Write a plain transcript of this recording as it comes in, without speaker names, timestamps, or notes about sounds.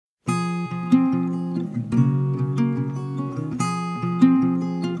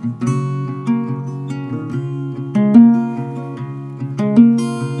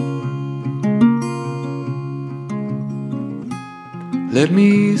Let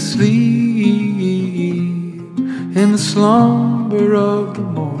me sleep in the slumber of the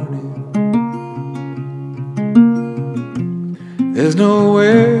morning. There's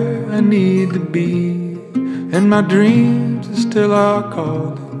nowhere I need to be, and my dreams are still are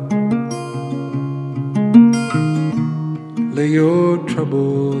calling. Lay your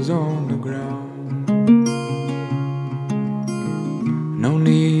troubles on the ground. No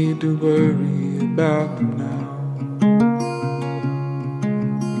need to worry about them now.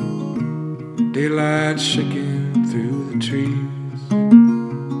 Daylight shaking through the trees.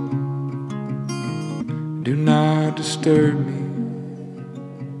 Do not disturb me,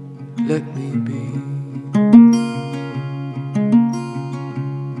 let me be.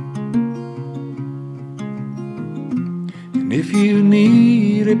 And if you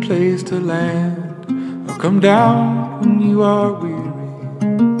need a place to land, or come down when you are weary,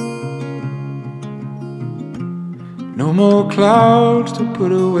 no more clouds to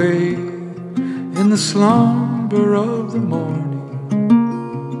put away in the slumber of the morning.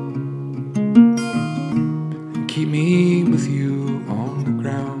 And keep me with you on the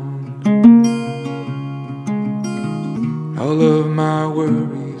ground. All of my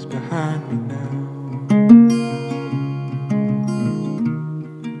worries behind me now.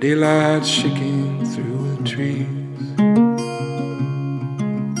 Daylight shaking through the trees.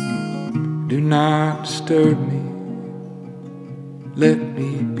 Do not disturb me, let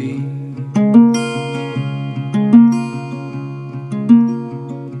me be.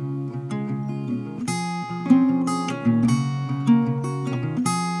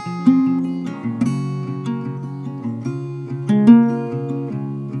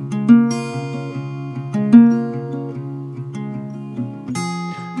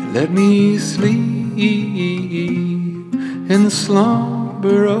 Let me sleep in the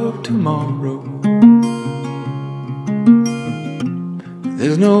slumber of tomorrow.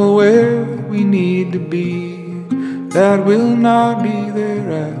 There's nowhere we need to be that will not be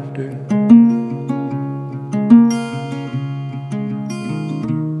thereafter.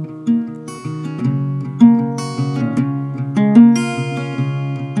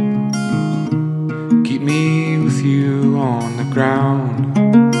 Keep me with you on the ground.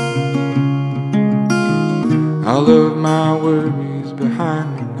 All of my worries behind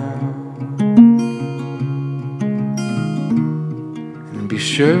me now. And be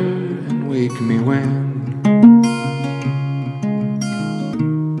sure and wake me when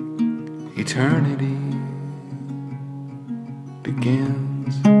eternity